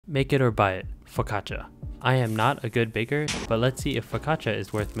Make it or buy it. Focaccia. I am not a good baker, but let's see if focaccia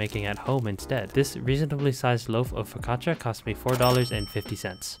is worth making at home instead. This reasonably sized loaf of focaccia cost me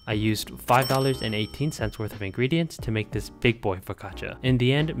 $4.50. I used $5.18 worth of ingredients to make this big boy focaccia. In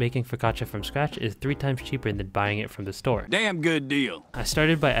the end, making focaccia from scratch is 3 times cheaper than buying it from the store. Damn good deal. I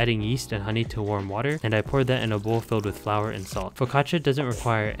started by adding yeast and honey to warm water, and I poured that in a bowl filled with flour and salt. Focaccia doesn't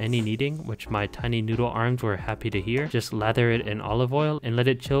require any kneading, which my tiny noodle arms were happy to hear. Just lather it in olive oil and let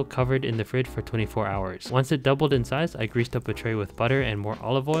it chill covered in the fridge for 24 hours. Once it doubled in size, I greased up a tray with butter and more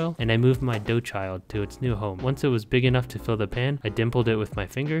olive oil, and I moved my dough child to its new home. Once it was big enough to fill the pan, I dimpled it with my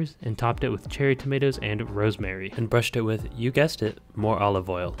fingers and topped it with cherry tomatoes and rosemary, and brushed it with, you guessed it, more olive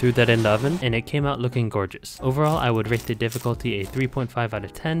oil. Threw that in the oven, and it came out looking gorgeous. Overall, I would rate the difficulty a 3.5 out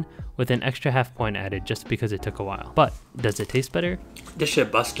of 10, with an extra half point added just because it took a while. But, does it taste better? This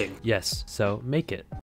shit busting. Yes, so make it.